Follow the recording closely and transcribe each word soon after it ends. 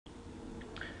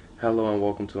Hello and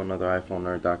welcome to another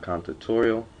iPhoneNerd.com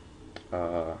tutorial.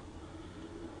 I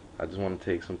just want to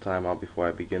take some time out before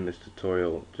I begin this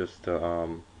tutorial just to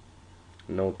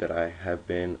note that I have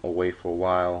been away for a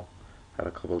while. Had a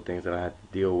couple of things that I had to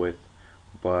deal with,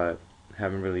 but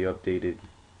haven't really updated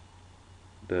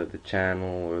the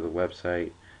channel or the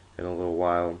website in a little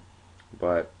while.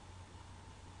 But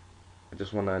I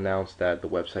just want to announce that the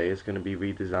website is going to be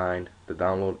redesigned. The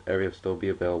download area will still be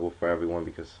available for everyone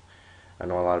because I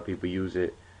know a lot of people use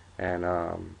it, and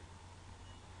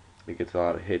it gets a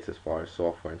lot of hits as far as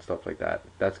software and stuff like that.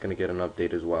 That's going to get an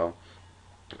update as well.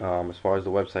 As far as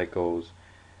the website goes,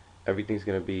 everything's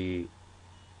going to be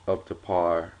up to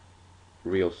par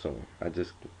real soon. I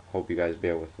just hope you guys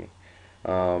bear with me.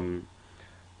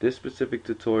 This specific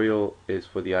tutorial is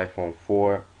for the iPhone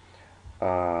 4.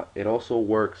 It also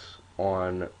works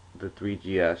on the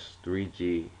 3GS,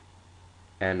 3G,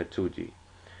 and the 2G.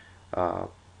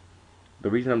 The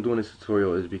reason I'm doing this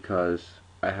tutorial is because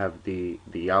I have the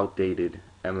outdated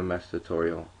MMS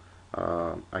tutorial.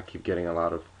 I keep getting a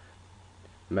lot of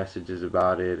messages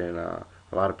about it, and a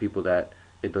lot of people that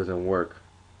it doesn't work.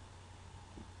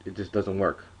 It just doesn't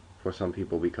work for some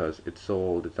people because it's so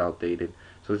old, it's outdated.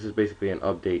 So this is basically an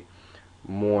update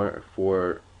more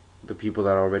for the people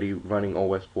that are already running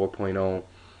OS 4.0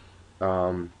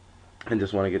 and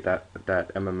just want to get that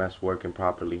MMS working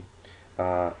properly.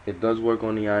 It does work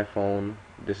on the iPhone.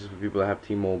 This is for people that have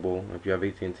T-Mobile. If you have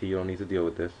AT&T, you don't need to deal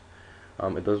with this.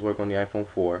 It does work on the iPhone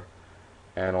 4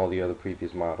 and all the other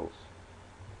previous models.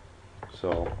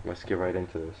 So let's get right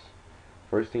into this.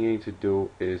 First thing you need to do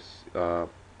is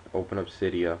open up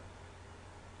Cydia.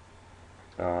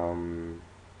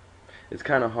 It's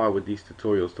kind of hard with these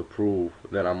tutorials to prove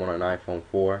that I'm on an iPhone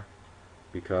 4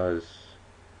 because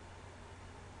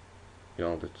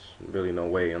there's really no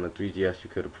way. On the 3GS you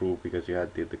could have proved because you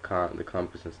had the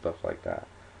compass and stuff like that.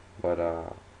 But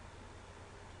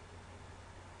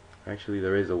actually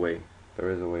there is a way. There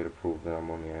is a way to prove that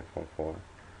I'm on the iPhone 4. I'm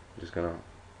just gonna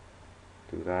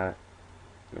do that.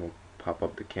 And we'll pop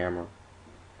up the camera.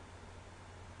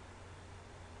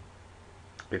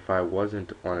 If I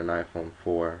wasn't on an iPhone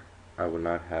 4, I would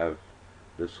not have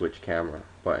the switch camera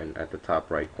button at the top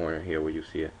right corner here where you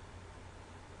see it.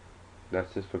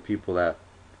 That's just for people that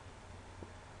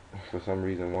for some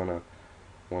reason wanna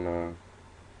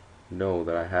know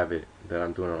that I have it, that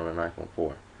I'm doing it on an iPhone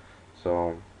 4.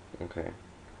 So okay,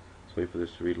 let's wait for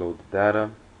this to reload the data.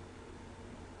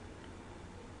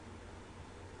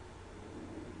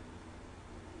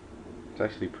 It's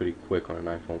actually pretty quick on an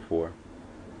iPhone 4.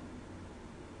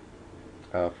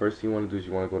 First thing you want to do is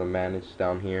you want to go to Manage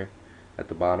down here at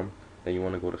the bottom. Then you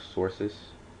want to go to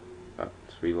Sources.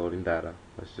 It's reloading data.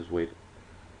 Let's just wait.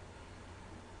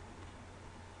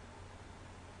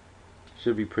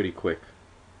 Should be pretty quick.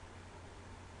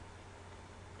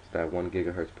 It's that 1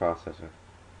 gigahertz processor.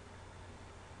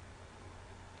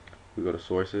 We go to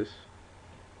Sources,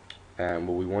 and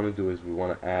what we want to do is we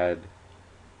want to add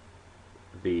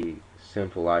the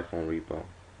simple iPhone repo.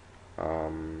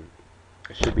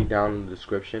 It should be down in the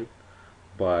description,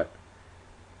 but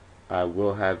I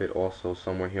will have it also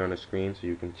somewhere here on the screen so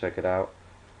you can check it out.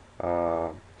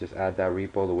 Just add that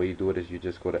repo. The way you do it is you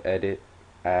just go to Edit,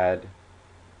 Add,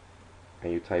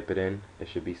 and you type it in. It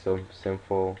should be so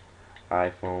simple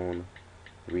iPhone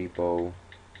repo.com.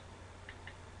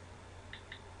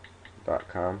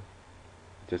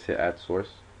 Just hit Add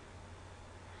Source.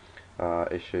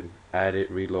 It should add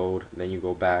it, reload, then you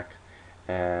go back,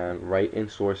 and right in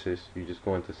Sources you just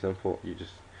go into Simple. You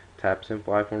just tap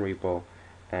Simple iPhone Repo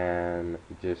and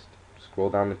just scroll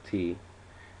down to T,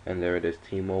 and there it is,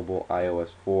 T-Mobile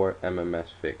iOS4 MMS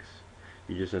Fix.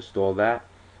 You just install that,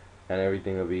 and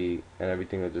everything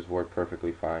will just work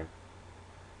perfectly fine.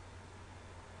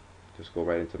 Just go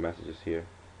right into Messages here.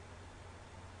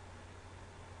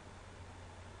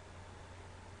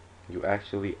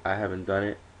 I haven't done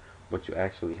it, but you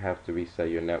actually have to reset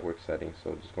your network settings.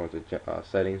 So just go into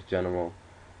Settings, General,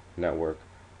 Network,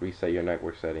 reset your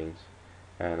network settings,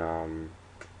 and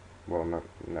well, not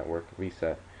network,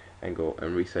 reset, and go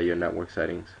and reset your network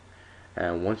settings.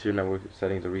 And once your network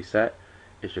settings are reset,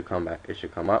 it should come back. It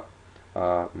should come up.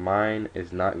 Mine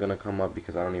is not gonna come up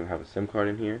because I don't even have a SIM card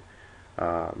in here.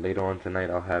 Later on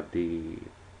tonight I'll have the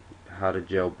how to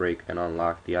jailbreak and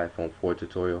unlock the iPhone 4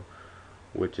 tutorial,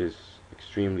 which is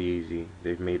extremely easy.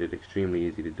 They've made it extremely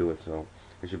easy to do it, so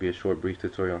it should be a short brief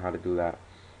tutorial on how to do that.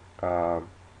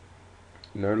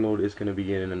 Nerdload is going to be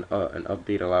getting an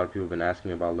update. A lot of people have been asking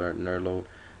me about Nerdload.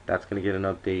 That's going to get an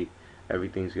update.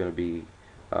 Everything's going to be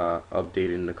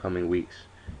updated in the coming weeks.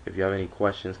 If you have any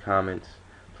questions, comments,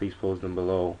 please post them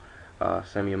below.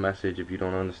 send me a message if you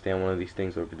don't understand one of these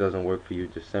things, or if it doesn't work for you.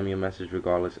 Just send me a message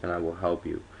regardless, and I will help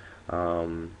you.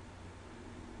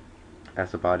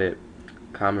 That's about it.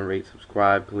 Comment, rate,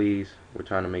 subscribe, please. We're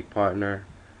trying to make partner.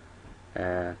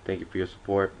 And thank you for your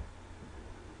support.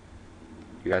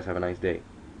 You guys have a nice day.